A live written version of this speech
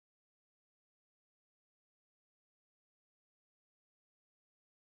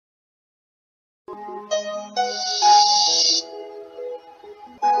Praise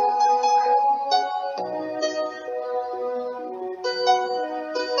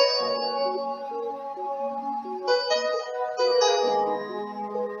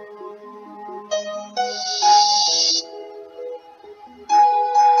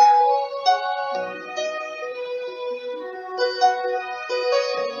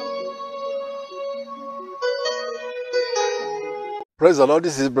the Lord.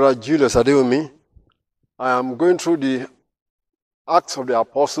 This is Brother Julius Adewumi. I am going through the Acts of the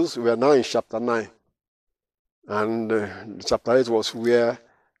Apostles. We are now in chapter 9. And chapter 8 was where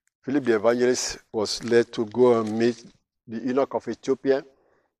Philip the Evangelist was led to go and meet the eunuch of Ethiopia.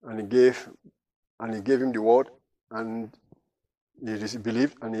 And he gave him the word. And he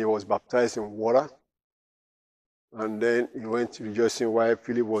believed and he was baptized in water. And then he went rejoicing while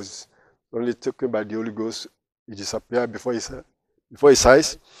Philip was only taken by the Holy Ghost. He disappeared before his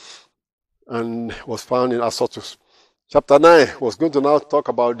eyes and was found in Azotus. Chapter 9 was going to now talk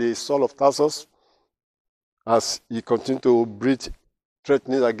about the Saul of Tarsus as he continued to breathe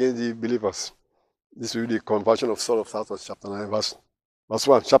threatening against the believers. This will be the conversion of Saul of Tarsus, chapter 9, verse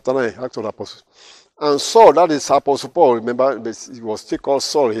 1. Chapter 9, Acts of the Apostles. And Saul, that is Apostle Paul, remember, he was still called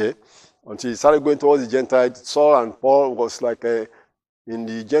Saul here until he started going towards the Gentiles. Saul and Paul was like in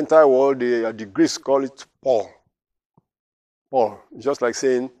the Gentile world, the Greeks call it Paul. Paul, just like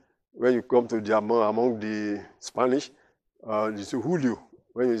saying when you come to among the Spanish, you say Julio.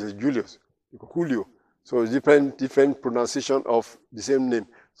 When you say Julius, you go Julio. So it's different pronunciation of the same name.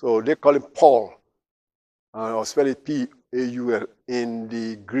 So they call it Paul, or spell it P-A-U-L in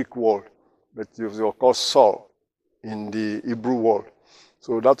the Greek world, but it was called Saul in the Hebrew world.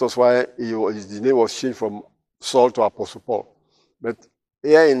 So that was why the name was changed from Saul to Apostle Paul. But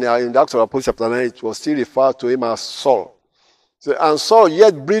here in the Acts of the Apostles chapter 9, it was still referred to him as Saul. So, and Saul,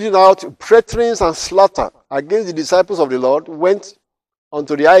 yet breathing out threatenings and slaughter against the disciples of the Lord, went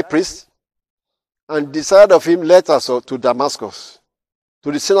unto the high priest and desired of him letters to Damascus,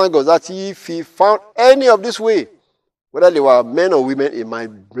 to the synagogue, that if he found any of this way, whether they were men or women, he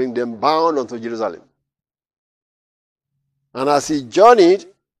might bring them bound unto Jerusalem. And as he journeyed,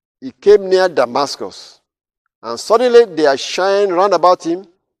 he came near Damascus, and suddenly there shined round about him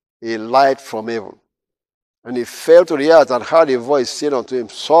a light from heaven. And he fell to the earth and heard a voice saying unto him,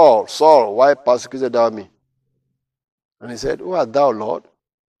 Saul, Saul, why persecutest thou me? And he said, Who art thou, Lord?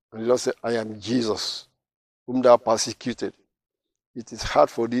 And the Lord said, I am Jesus, whom thou persecuted. It is hard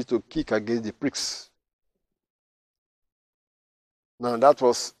for thee to kick against the pricks. Now that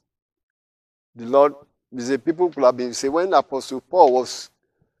was the Lord. People have been saying, when Apostle Paul was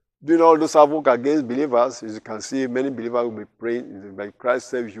doing all those havoc against believers, as you can see, many believers will be praying. Like Christ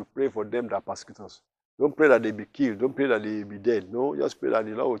said, you should pray for them that persecute us. Don't pray that they be killed. Don't pray that they be dead. No, just pray that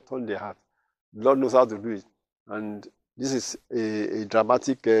the Lord will turn their heart. The Lord knows how to do it. And this is a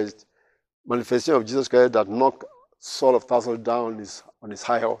dramatic manifestation of Jesus Christ that knocked Saul of Tarsus down on his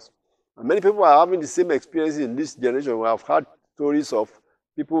high horse. And many people are having the same experience in this generation. We have heard stories of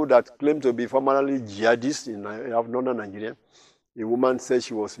people that claim to be formerly jihadists in northern Nigeria. A woman said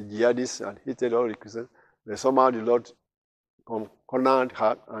she was a jihadist and hated all the Christians. But somehow the Lord cornered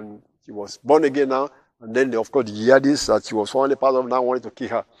her and she was born again now. And then, of course, the jihadists that she was formerly part of now wanted to kill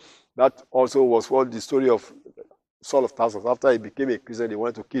her. That also was what the story of Saul of Tarsus. After he became a Christian, they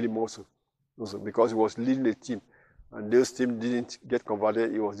wanted to kill him also because he was leading a team. And those team didn't get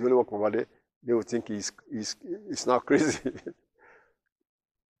converted. He was the only one converted. They would think he's now crazy.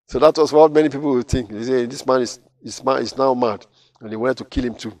 So that was what many people would think. They say, this man is now mad. And they wanted to kill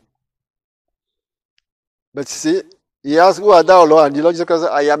him too. But see, he asked, Who art thou, Lord? And the Lord Jesus Christ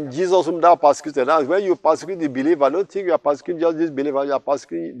said, I am Jesus whom thou persecutest. Now, when you persecute the believer, I don't think you are persecuting just this believer. You are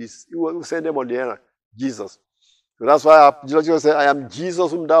persecuting this, who sent them on the errand, Jesus. So that's why the Lord Jesus said, I am Jesus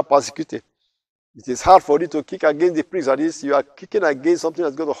whom thou persecutest. It is hard for you to kick against the priest. That is, you are kicking against something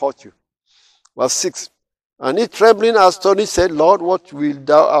that's going to hurt you. Verse 6. And he trembling and astonished said, Lord, what wilt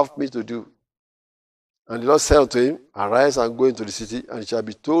thou have me to do? And the Lord said unto him, Arise and go into the city, and it shall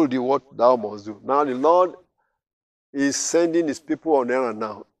be told thee what thou must do. Now the Lord is sending his people on errand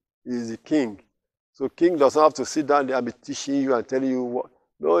now. He is the king. So king doesn't have to sit down there and be teaching you and telling you what.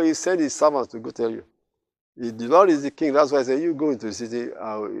 No, he sent his servants to go tell you. The Lord is the king. That's why I say, you go into the city,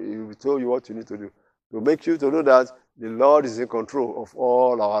 he will tell you what you need to do. To make you to know that the Lord is in control of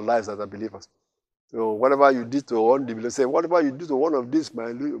all our lives as believers. So whatever you did to one, the believer say, whatever you do to one of these,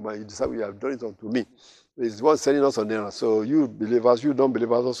 my disciples, you have done it unto me. It's one sending us on errand. So you believers, you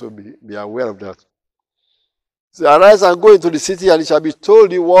non-believers also be aware of that. So arise and go into the city, and it shall be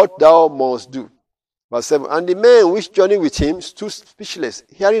told you what thou must do. Verse 7. And the men which journeyed with him stood speechless,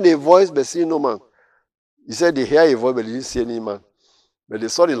 hearing a voice but seeing no man. He said they hear a voice, but they didn't see any man. But they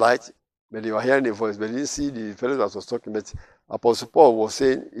saw the light, but they were hearing a voice, but they didn't see the fellow that was talking. But Apostle Paul was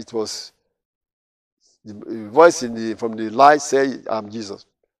saying it was the voice from the light said, I'm Jesus.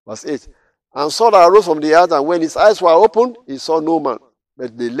 Verse 8. And Saul arose from the earth, and when his eyes were opened, he saw no man.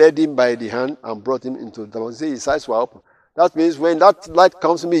 But they led him by the hand and brought him into Damascus. His eyes were open. That means when that light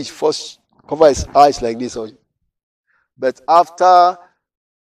comes to me, he first cover his eyes like this. But after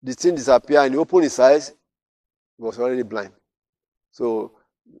the thing disappeared and he opened his eyes, he was already blind. So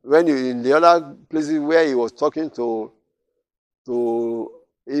when you in the other places where he was talking to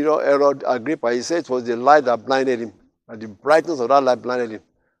Herod Agrippa, he said it was the light that blinded him, and the brightness of that light blinded him.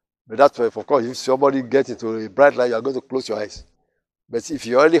 But that's why, of course, if somebody gets into a bright light, you are going to close your eyes. But if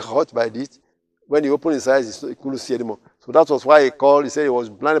you're already hurt by it, when he opened his eyes, he couldn't see anymore. So that was why he said he was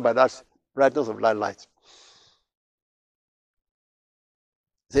blinded by that brightness of that light.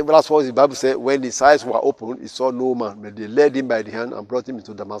 But that's what the Bible said. When his eyes were opened, he saw no man, but they led him by the hand and brought him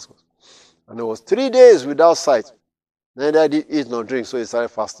into Damascus. And it was 3 days without sight. Neither did eat nor drink, so he started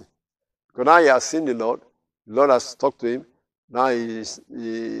fasting. Because now he has seen the Lord has talked to him. Now he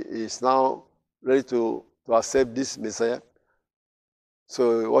is now ready to accept this Messiah.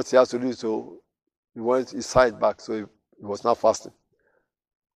 So what he has to do is he wants his sight back, so he was now fasting.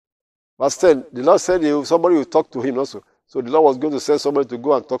 Verse 10, the Lord said somebody will talk to him also. So the Lord was going to send somebody to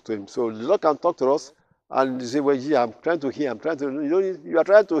go and talk to him. So the Lord can talk to us and say, well, yeah, I'm trying to hear. You are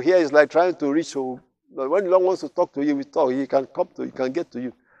trying to hear is like trying to reach. So when the Lord wants to talk to you, we talk. He can get to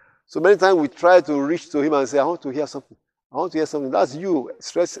you. So many times we try to reach to him and say, I want to hear something. I want to hear something. That's you,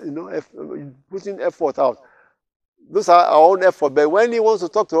 stress, putting effort out. Those are our own effort. But when he wants to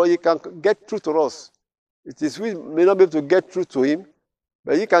talk to us, he can get through to us. It is we may not be able to get through to him,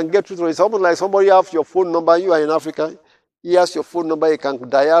 but he can get through to us. It's almost like somebody has your phone number. You are in Africa. He has your phone number. He can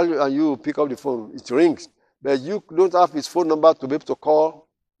dial and you pick up the phone. It rings. But you don't have his phone number to be able to call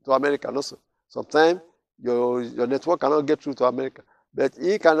to America. Also, sometimes your network cannot get through to America. But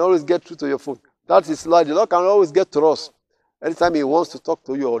he can always get through to your phone. That is like the Lord can always get to us. Anytime he wants to talk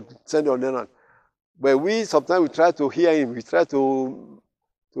to you or send you on errand. But sometimes we try to hear him. We try to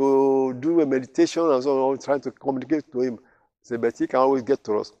do a meditation and so on, trying to communicate to him. But he can always get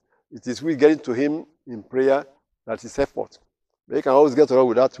to us. It is we getting to him in prayer that is effort. But he can always get to us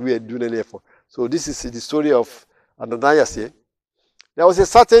without we doing any effort. So this is the story of Ananias here. There was a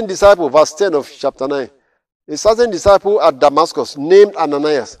certain disciple, verse 10 of chapter 9. A certain disciple at Damascus named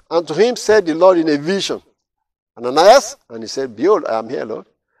Ananias. And to him said the Lord in a vision, Ananias? And he said, behold, I am here, Lord.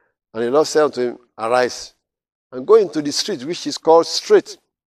 And the Lord said unto him, arise, and go into the street which is called Straight.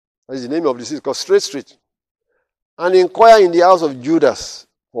 That is the name of the street, called Straight Street. And inquire in the house of Judas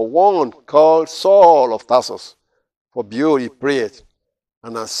for one called Saul of Tarsus. For behold, he prayed,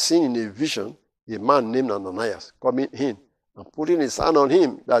 and has seen in a vision a man named Ananias coming in, and putting his hand on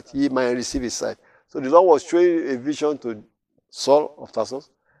him, that he might receive his sight. So the Lord was showing a vision to Saul of Tarsus,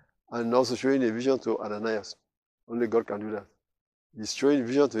 and also showing a vision to Ananias. Only God can do that. He's showing a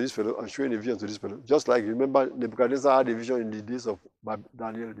vision to this fellow and showing a vision to this fellow. Just like, remember, Nebuchadnezzar had a vision in the days of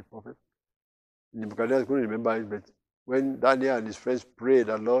Daniel the prophet. Nebuchadnezzar couldn't remember it, but when Daniel and his friends prayed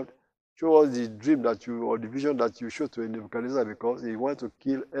that, Lord, show us the dream or the vision that you showed to Nebuchadnezzar, because he wanted to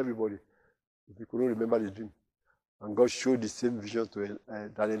kill everybody if he couldn't remember the dream. And God showed the same vision to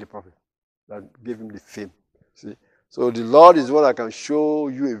Daniel the prophet that gave him the fame. See? So the Lord is the one that can show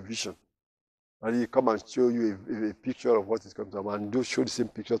you a vision. And he come and show you a picture of what is coming to him, and do show the same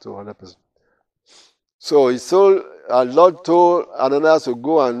picture to another person. So Lord told Ananias to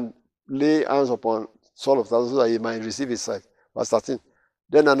go and lay hands upon Saul of Tarsus so that he might receive his sight. Verse 13.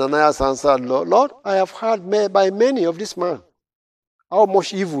 Then Ananias answered, Lord, I have heard by many of this man, how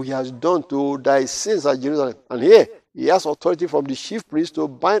much evil he has done to thy sins at Jerusalem. And here he has authority from the chief priest to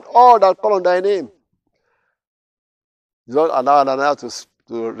bind all that call on thy name. The Lord allowed Ananias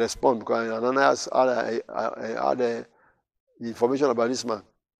to respond, because Ananias had the information about this man.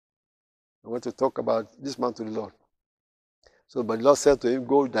 I want to talk about this man to the Lord. So, but the Lord said to him,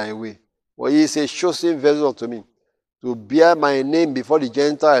 go thy way. For he is a chosen vessel unto me, to bear my name before the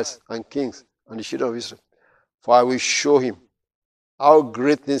Gentiles and kings and the children of Israel. For I will show him how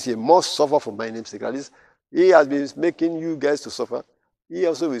great things he must suffer for my name's sake. At least he has been making you guys to suffer. He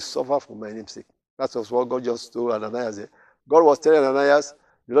also will suffer for my name's sake. That's what God just told Ananias there. God was telling Ananias,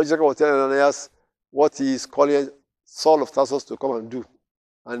 the Lord Jesus was telling Ananias what he is calling Saul of Tarsus to come and do.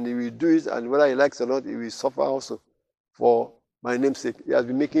 And he will do it, and whether he likes or not, he will suffer also for my name's sake. He has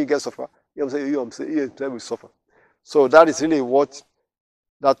been making you guys suffer. He will suffer. So that is really what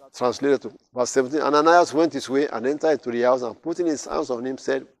that translated to. Verse 17, Ananias went his way and entered into the house, and putting his hands on him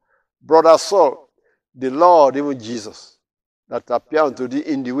said, Brother Saul, the Lord, even Jesus, that appeared unto thee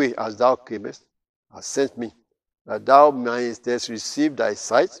in the way as thou camest, has sent me, that thou mayest receive thy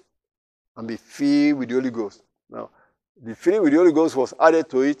sight and be filled with the Holy Ghost. Now, the filling with the Holy Ghost was added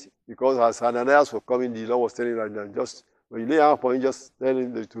to it because as Ananias was coming, the Lord was telling him that just when you lay hands upon him, just tell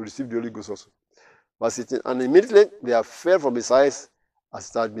him to receive the Holy Ghost also. Verse 18, and immediately there fell from his eyes as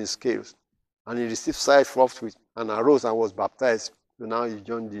it had been scales, and he received sight forthwith, and arose and was baptized. So now he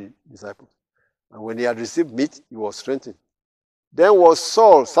joined the disciples. And when he had received meat, he was strengthened. Then was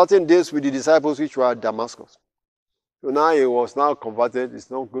Saul certain days with the disciples which were at Damascus. So now he was now converted. He's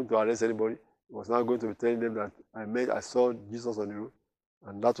not going to arrest anybody. He was now going to be telling them that I saw Jesus on the road.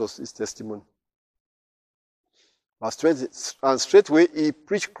 And that was his testimony. Verse 20, and straightway he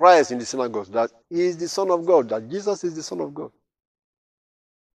preached Christ in the synagogues, that he is the Son of God, that Jesus is the Son of God.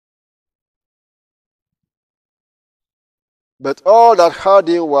 But all that heard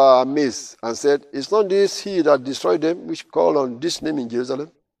him were amazed, and said, is not this he that destroyed them, which called on this name in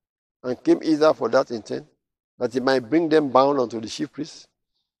Jerusalem, and came hither for that intent, that he might bring them bound unto the chief priests?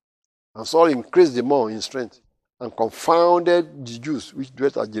 And Saul increased the more in strength, and confounded the Jews which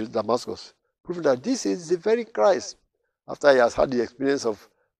dwelt at Damascus, proving that this is the very Christ, after he has had the experience of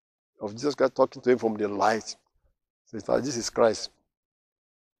Jesus Christ talking to him from the light. So this is Christ.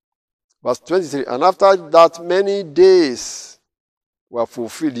 Verse 23, and after that many days were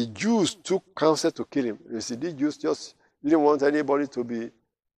fulfilled, the Jews took counsel to kill him. You see, these Jews just didn't want anybody to be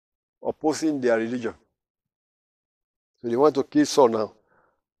opposing their religion. So they want to kill Saul now.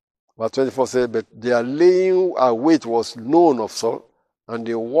 Verse 24 says, but their laying await was known of Saul, and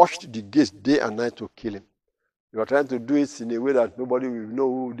they watched the gates day and night to kill him. They were trying to do it in a way that nobody will know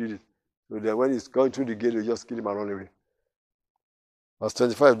who did it. So then when he's going through the gate, they just kill him and run away. Verse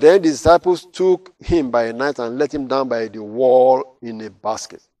 25, then the disciples took him by night and let him down by the wall in a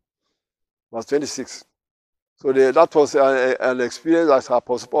basket. Verse 26, so that was an experience that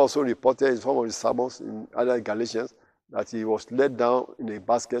Apostle Paul also reported in some of his sermons in other Galatians, that he was let down in a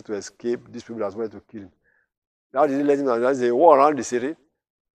basket to escape these people that wanted to kill him. Now they didn't let him down. They walked around the city,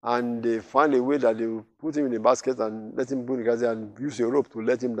 and they found a way that they would put him in a basket and let him put the gas and use a rope to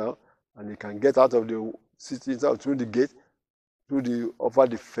let him down, and he can get out of the city through the gate, over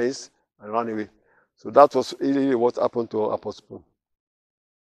the fence, and run away. So that was really what happened to Apostle Paul.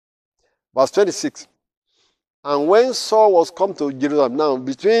 Verse 26. And when Saul was come to Jerusalem, now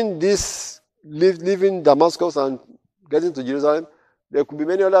between this leaving Damascus and getting to Jerusalem, there could be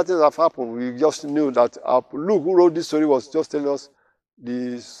many other things that have happened. We just knew that Luke, who wrote this story, was just telling us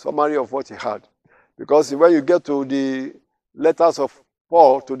the summary of what he had. Because when you get to the letters of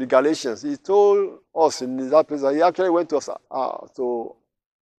Paul to the Galatians, he told us in that place that he actually went to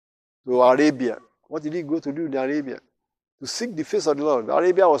Arabia. What did he go to do in Arabia? To seek the face of the Lord.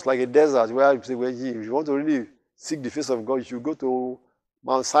 Arabia was like a desert where if you want to really seek the face of God, you should go to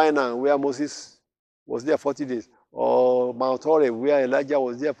Mount Sinai, where Moses was there 40 days, or Mount Horeb, where Elijah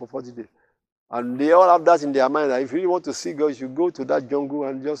was there for 40 days. And they all have that in their mind, that if you really want to see God, you should go to that jungle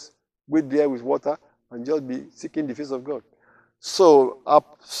and just wait there with water and just be seeking the face of God. So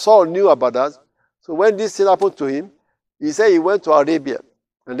Saul knew about that. So when this thing happened to him, he said he went to Arabia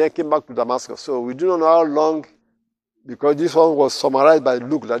and then came back to Damascus. So we do not know how long, because this one was summarized by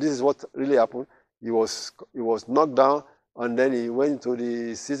Luke, that this is what really happened. He was knocked down, and then he went to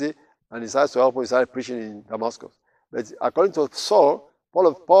the city and decided to help him. He started preaching in Damascus. But according to Saul,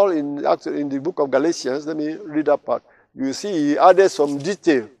 Paul in the book of Galatians, let me read that part. You see, he added some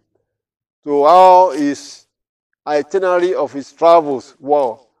detail to how his itinerary of his travels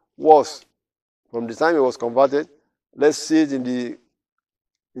was from the time he was converted. Let's see it in the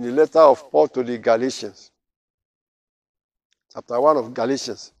letter of Paul to the Galatians. Chapter 1 of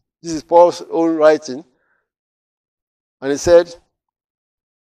Galatians. This is Paul's own writing. And he said,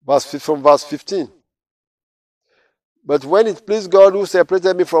 from verse 15. But when it pleased God who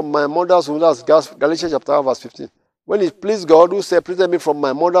separated me from my mother's womb, that's Galatians chapter 1, verse 15. When it pleased God who separated me from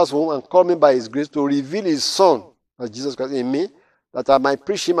my mother's womb and called me by his grace to reveal his Son, as Jesus Christ, in me, that I might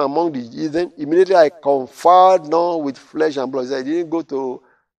preach him among the heathen, immediately I conferred not with flesh and blood. He said, he didn't go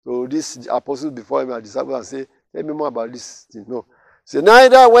to these apostles before him and disciples and say, tell me more about this thing. No. So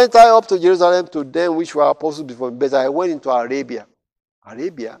neither went I up to Jerusalem to them which were apostles before me, but I went into Arabia.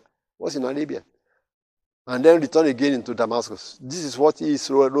 Arabia? What's in Arabia? And then returned again into Damascus. This is what he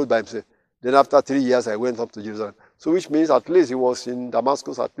wrote by himself. Then after 3 years, I went up to Jerusalem. So which means at least he was in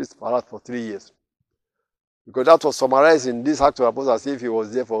Damascus at least for 3 years. Because that was summarized in this Acts of Apostles as if he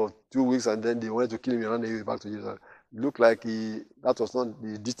was there for 2 weeks and then they wanted to kill him and ran away back to Jerusalem. It looked like that was not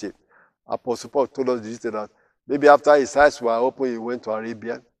the detail. Apostle Paul told us the detail that maybe after his eyes were open, he went to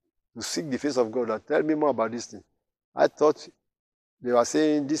Arabia. to seek the face of God. That tell me more about this thing. I thought they were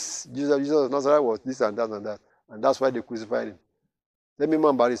saying this Jesus of Nazareth was this and that and that, and that's why they crucified him. Tell me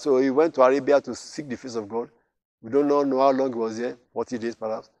more about it. So he went to Arabia to seek the face of God. We don't know how long he was there, 40 days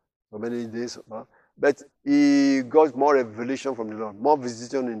perhaps, or many days perhaps. But he got more revelation from the Lord, more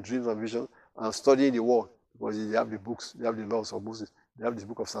visitation in dreams and visions, and studying the word, because they have the books, they have the laws of Moses, they have the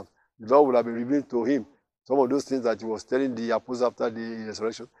book of Psalms. The Lord would have been revealing to him some of those things that he was telling the apostles after the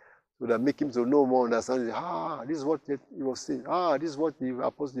resurrection, so that make him to know more, understand. This is what he was saying. This is what the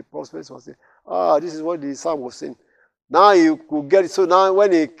apostles, the prophets were saying. This is what the Psalm was saying. Now he could get it. So now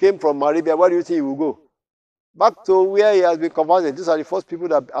when he came from Arabia, where do you think he will go? Back to where he has been converted. These are the first people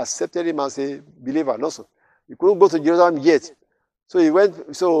that accepted him as a believer. No, so he couldn't go to Jerusalem yet. So he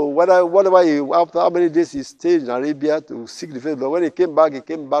went. So whatever after how many days he stayed in Arabia to seek the faith, but when he came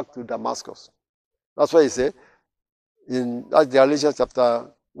back to Damascus. That's why he said that's the Galatians chapter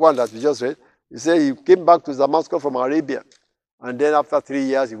 1 that we just read. He said he came back to Damascus from Arabia, and then after 3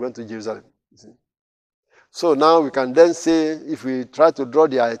 years he went to Jerusalem. You see? So now we can then say, if we try to draw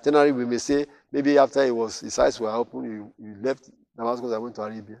the itinerary, we may say maybe after his eyes were open, he left Damascus and went to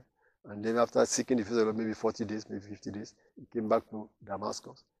Arabia. And then after seeking the face of God, maybe 40 days, maybe 50 days, he came back to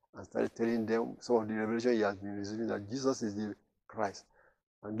Damascus and started telling them some of the revelation he has been receiving, that Jesus is the Christ.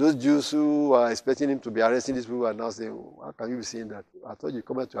 And those Jews who are expecting him to be arresting these people are now saying, how can you be saying that? I thought you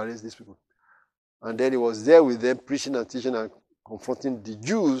come to arrest these people. And then he was there with them, preaching and teaching and confronting the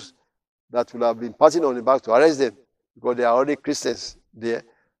Jews that will have been patting on the back to arrest them, because they are already Christians there,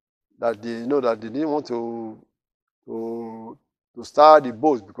 that they know that they didn't want to start the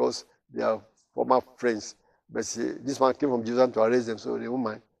boat because they are former friends. But see, this man came from Jerusalem to arrest them, so they won't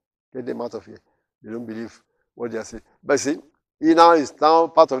mind. Get them out of here. They don't believe what they are saying. But see, he now is now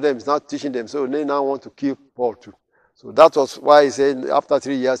part of them, is now teaching them, so they now want to kill Paul too. So that was why he said after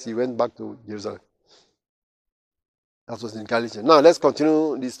 3 years he went back to Jerusalem. That was in Galatians. Now let's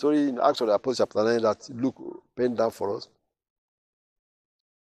continue the story in Acts of the Apostles chapter 9 that Luke penned down for us.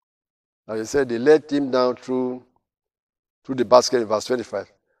 As he said, they let him down through the basket in verse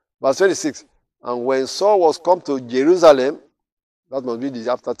 25. Verse 26, and when Saul was come to Jerusalem, that must be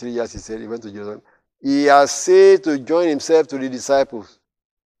after 3 years, he said, he went to Jerusalem, he essayed to join himself to the disciples,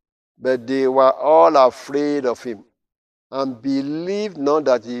 but they were all afraid of him, and believed not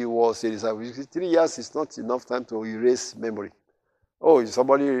that he was a disciple. 3 years is not enough time to erase memory. Oh,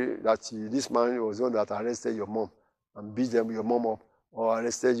 somebody this man was the one that arrested your mom and beat your mom up, or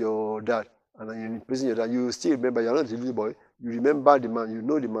arrested your dad and in prison your dad. You still remember. You're not a little boy. You remember the man. You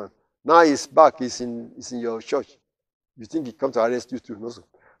know the man. Now he's back. He's in your church. You think he come to arrest you too? No,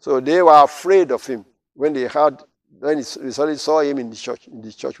 so they were afraid of him when they suddenly saw him in the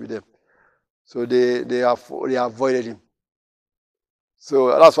church with them. So they avoided him.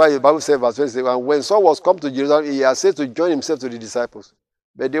 So that's why the Bible says, verse 26, and when Saul was come to Jerusalem, he essayed to join himself to the disciples.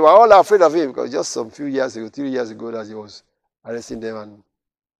 But they were all afraid of him, because just some few years ago, 3 years ago, that he was arresting them and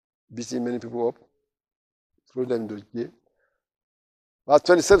beating many people up, threw them into jail. Verse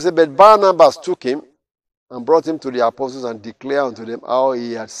 27 says, but Barnabas took him and brought him to the apostles and declared unto them how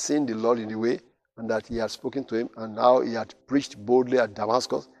he had seen the Lord in the way, and that he had spoken to him, and how he had preached boldly at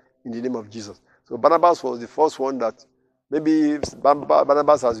Damascus in the name of Jesus. So Barnabas was the first one that maybe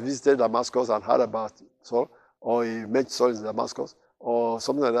Barnabas has visited Damascus and heard about Saul, or he met Saul in Damascus, or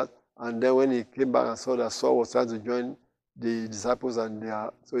something like that. And then when he came back and saw that Saul was trying to join the disciples,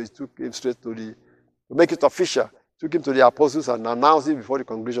 so he took him straight to make it official, took him to the apostles and announced it before the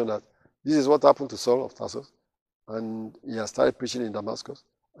congregation that this is what happened to Saul of Tarsus. And he has started preaching in Damascus,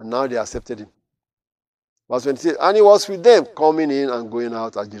 and now they accepted him. Verse 26, and he was with them coming in and going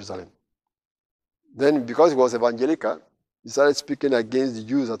out at Jerusalem. Then, because he was evangelical, he started speaking against the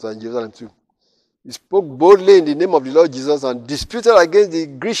Jews that were in Jerusalem too. He spoke boldly in the name of the Lord Jesus and disputed against the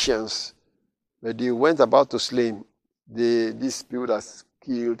Grecians. But they went about to slay him. These people that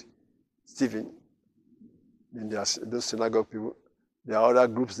killed Stephen, those synagogue people, there are other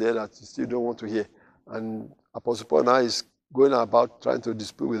groups there that you still don't want to hear. And Apostle Paul now is going about trying to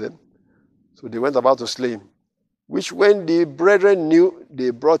dispute with them. So they went about to slay him. Which when the brethren knew,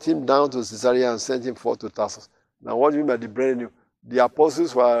 they brought him down to Caesarea and sent him forth to Tarsus. Now what do you mean by the brethren knew? The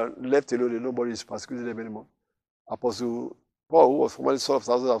apostles were left alone, nobody is persecuting them anymore. Apostle Paul, who was formerly Saul of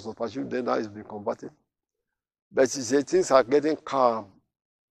Tarsus, was persecuted, then now he's been converted. But he said things are getting calm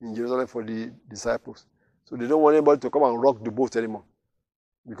in Jerusalem for the disciples. So they don't want anybody to come and rock the boat anymore.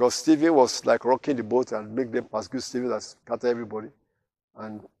 Because Stephen was like rocking the boat and make them persecute Stephen that scatter everybody.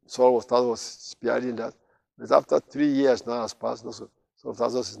 And Saul of Tarsus was spearheading that. But after 3 years now has passed, Saul of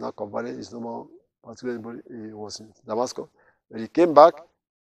Tarsus is now converted, he's no more persecuting anybody. He was in Damascus. When he came back,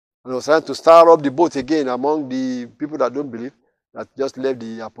 And he was trying to start up the boat again among the people that don't believe, that just left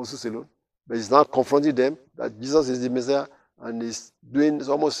the apostles alone. But he's now confronting them that Jesus is the Messiah, and he's doing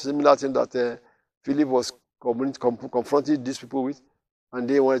almost similar thing that Philip was confronting these people with, and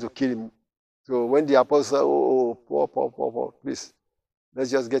they wanted to kill him. So when the apostles said, oh, Paul, please,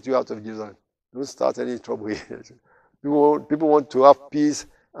 let's just get you out of Jerusalem. Don't start any trouble here. People want to have peace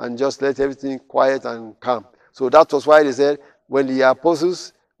and just let everything quiet and calm. So that was why they said, when the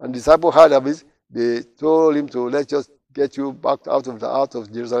apostles and disciples heard of it, they told him to, let's just get you back out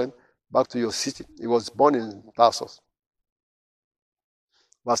of Jerusalem, back to your city. He was born in Tarsus.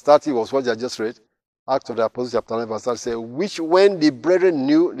 Verse 30 was what I just read. Acts of the Apostles chapter 9 verse 30 says, which when the brethren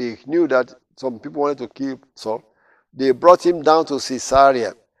knew, they knew that some people wanted to kill Saul, they brought him down to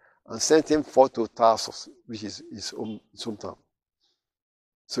Caesarea and sent him forth to Tarsus, which is his hometown.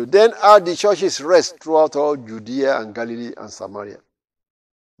 So then had the churches rest throughout all Judea and Galilee and Samaria.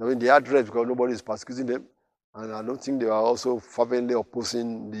 I mean, they had rest because nobody is persecuting them, and I don't think they were also fervently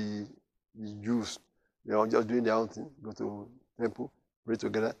opposing the Jews. They were just doing their own thing, go to temple, pray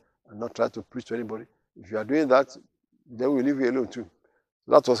together, and not try to preach to anybody. If you are doing that, then we leave you alone too.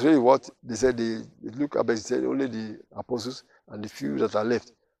 So that was really what they said. They look at it, they said only the apostles and the few that are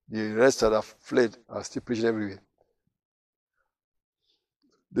left. The rest that have fled are still preaching everywhere.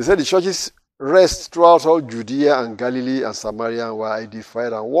 They said the churches rest throughout all Judea and Galilee and Samaria and were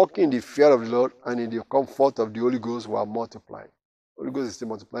edified and walking in the fear of the Lord and in the comfort of the Holy Ghost were multiplied. The Holy Ghost is still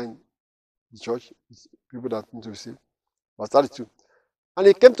multiplying the church, it's people that need to receive. Verse 32. And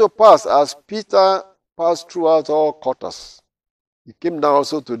it came to pass as Peter passed throughout all quarters, he came down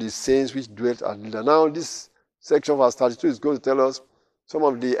also to the saints which dwelt at Lydda. Now this section, verse 32, is going to tell us some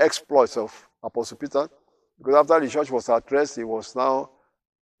of the exploits of Apostle Peter, because after the church was at rest, he was now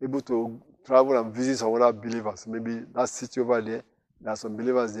able to travel and visit some other believers. Maybe that city over there are some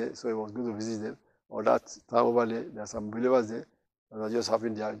believers there, so he was going to visit them. Or that town over there are some believers there, and are just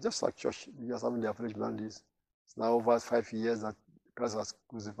having their, just like church, just having their fellowship on this. It's now over 5 years that Christ has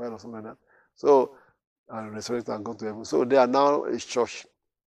crucified or something like that. So, and resurrected and gone to heaven. So they are now a church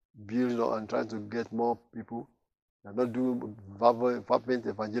building up and trying to get more people. They are not doing fervent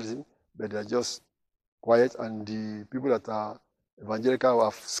evangelism, but they are just quiet, and the people that are evangelical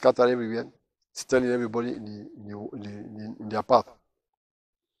are scattered everywhere, telling everybody in their path.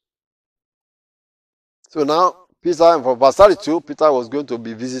 So now, Peter, from verse 32, Peter was going to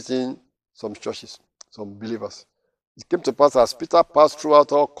be visiting some churches, some believers. It came to pass as Peter passed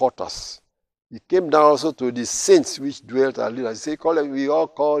throughout all quarters, he came down also to the saints which dwelt at Lydda. We all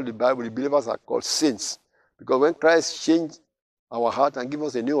call the Bible, the believers are called saints. Because when Christ changed our heart and give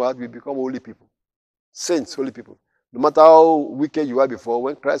us a new heart, we become holy people. Saints, holy people. No matter how wicked you were before,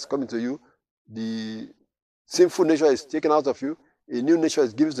 when Christ comes into you, the sinful nature is taken out of you, a new nature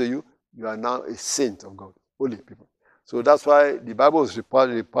is given to you, you are now a saint of God, holy people. So that's why the Bible is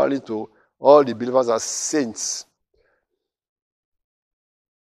referring to all the believers as saints.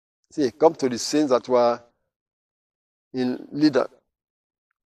 See, come to the saints that were in Lydda.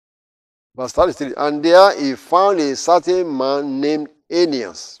 Verse 33, and there he found a certain man named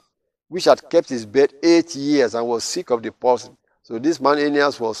Aeneas, which had kept his bed 8 years and was sick of the palsy. So this man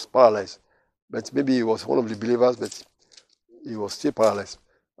Aeneas was paralyzed. But maybe he was one of the believers, but he was still paralyzed.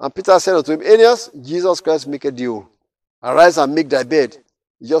 And Peter said unto him, Aeneas, Jesus Christ maketh thee whole. Arise and make thy bed.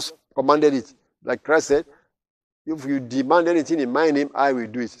 He just commanded it. Like Christ said, if you demand anything in my name, I will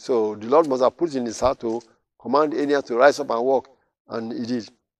do it. So the Lord must have put in his heart to command Aeneas to rise up and walk. And he did.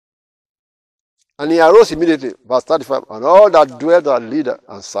 And he arose immediately, verse 35, and all that dwelt at Lydda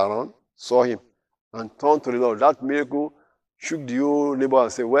and Saron saw him and turned to the Lord. That miracle shook the whole neighbor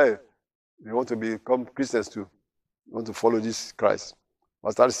and said, well, we want to become Christians too. We want to follow this Christ.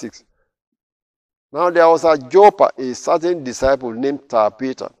 Verse 36. Now there was at Joppa a certain disciple named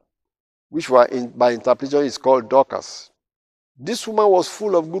Tabitha, which by interpretation is called Dorcas. This woman was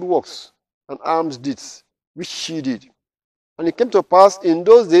full of good works and alms deeds, which she did. And it came to pass in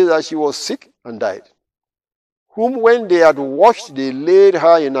those days that she was sick and died, whom when they had washed, they laid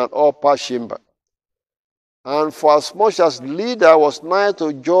her in an upper chamber. And for as much as Lydda was nigh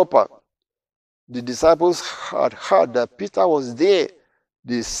to Joppa, the disciples had heard that Peter was there.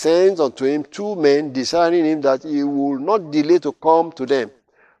 They sent unto him 2 men, desiring him that he would not delay to come to them.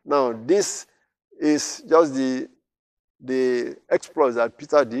 Now, this is just the exploits that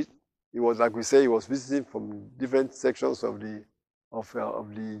Peter did. He was, like we say, he was visiting from different sections of the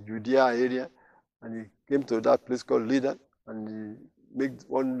Judea area, and he came to that place called Lydda, and he made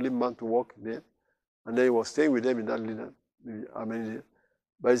one lame man to walk there, and then he was staying with them in that Lydda.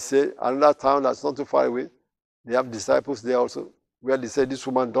 But he said another town that's not too far away, they have disciples there also. where they said this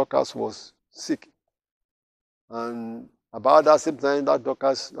woman, Dorcas, was sick. And about that same time, that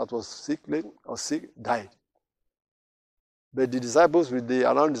Dorcas that was sick, died. But the disciples with the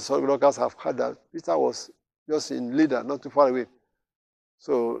around the Dorcas have heard that Peter was just in Lydda, not too far away.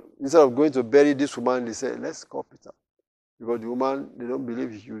 So instead of going to bury this woman, they said, let's call Peter. Because the woman, they don't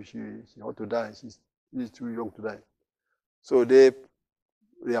believe she ought to die. She's too young to die. So they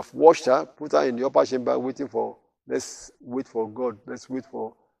have washed her, put her in the upper chamber, let's wait for God. Let's wait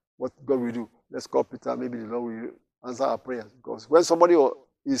for what God will do. Let's call Peter. Maybe the Lord will answer our prayers. Because when somebody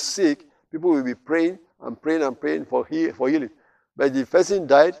is sick, people will be praying and praying and praying for healing. But the person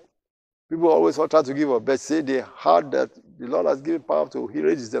died, people always try to give up. But say they heard that the Lord has given power to heal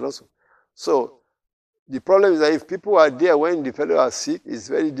his dead also. So the problem is that if people are there when the fellow are sick, it's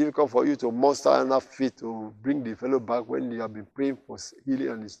very difficult for you to muster enough faith to bring the fellow back when you have been praying for healing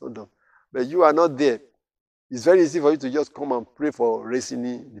and it's not done. But you are not there. It's very easy for you to just come and pray for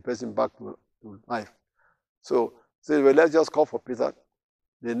raising the person back to life. So well, let's just call for Peter.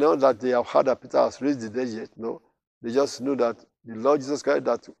 They know that they have heard that Peter has raised the dead yet. No, they just know that the Lord Jesus Christ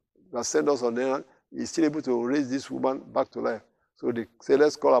that sent us on the errand is still able to raise this woman back to life. So they say,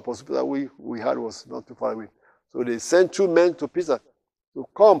 let's call Apostle Peter. We had was not too far away. So they sent 2 men to Peter to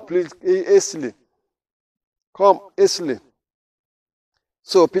come, please, hastily. Come hastily.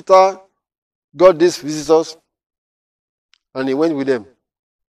 So Peter got these visitors and he went with them.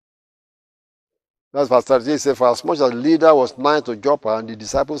 That's verse 38. He said, for as much as the leader was nigh to Joppa and the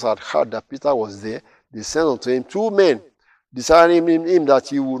disciples had heard that Peter was there, they sent unto him 2 men, desiring him that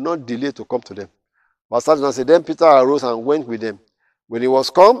he would not delay to come to them. Verse 39 said, then Peter arose and went with them. When he was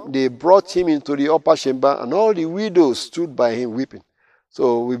come, they brought him into the upper chamber, and all the widows stood by him weeping.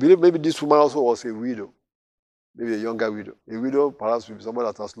 So we believe maybe this woman also was a widow, maybe a younger widow. A widow perhaps will be someone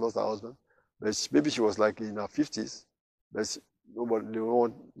that has lost her husband, but maybe she was like in her 50s. But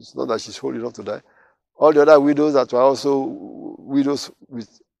it's not that she's old enough to die. All the other widows that were also widows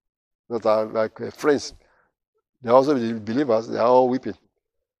that are like friends, they are also believers. They are all weeping.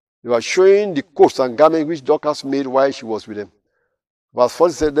 They were showing the coats and garments which Dorcas made while she was with them. Verse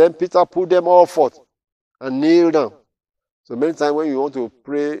 40 said, then Peter put them all forth and kneeled down. So many times when you want to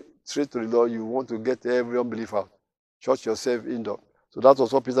pray straight to the Lord, you want to get every unbelief out. Shut yourself indoor. So that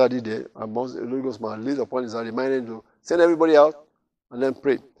was what Peter did there. And the Holy Ghost man laid upon his heart, reminded him to send everybody out and then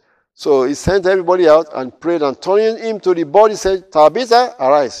pray. So he sent everybody out and prayed, and turning him to the body said, Tabitha,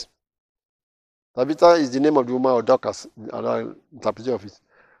 arise. Tabitha is the name of the woman, or Dorcas, another interpretation of it.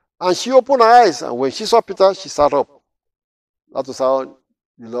 And she opened her eyes, and when she saw Peter, she sat up. That was how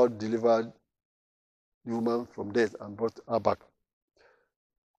the Lord delivered the woman from death and brought her back.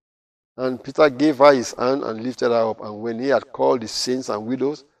 And Peter gave her his hand and lifted her up, and when he had called the saints and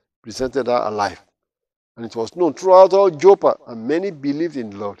widows, presented her alive. And it was known throughout all Joppa, and many believed in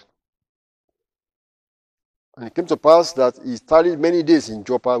the Lord. And it came to pass that he tarried many days in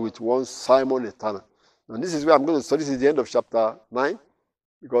Joppa with one Simon a tanner. And this is where I'm going to study. This is the end of chapter 9.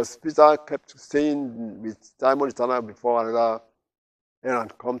 Because Peter kept staying with Simon the tanner before another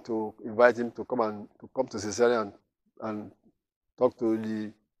errand come to invite him to come to Caesarea and talk to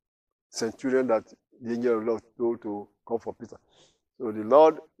the centurion that the angel of the Lord told to come for Peter. So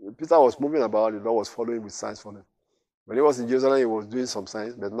Peter was moving about, the Lord was following with signs for him. When he was in Jerusalem, he was doing some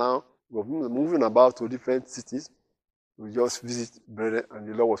signs, but now he was moving about to different cities to just visit brethren, and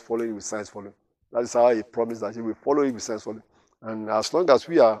the Lord was following with signs for him. That is how he promised that he will follow him with signs for him. And as long as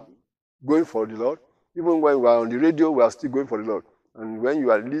we are going for the Lord, even when we are on the radio, we are still going for the Lord. And when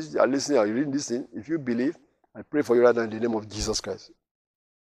you are listening or you read this thing, if you believe, I pray for you right now in the name of Jesus Christ.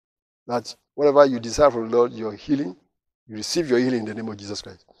 That whatever you desire from the Lord, your healing, you receive your healing in the name of Jesus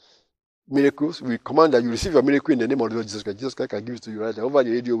Christ. Miracles, we command that you receive your miracle in the name of the Lord Jesus Christ. Jesus Christ can give it to you right now, over the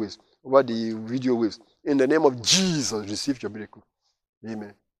radio waves, over the video waves. In the name of Jesus, receive your miracle.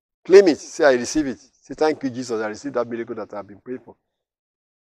 Amen. Claim it. Say, I receive it. Say, thank you, Jesus. I received that miracle that I have been praying for.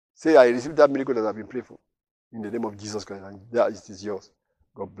 Say, I received that miracle that I have been praying for. In the name of Jesus Christ. And that it is yours.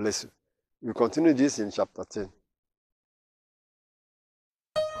 God bless you. We'll continue this in chapter 10.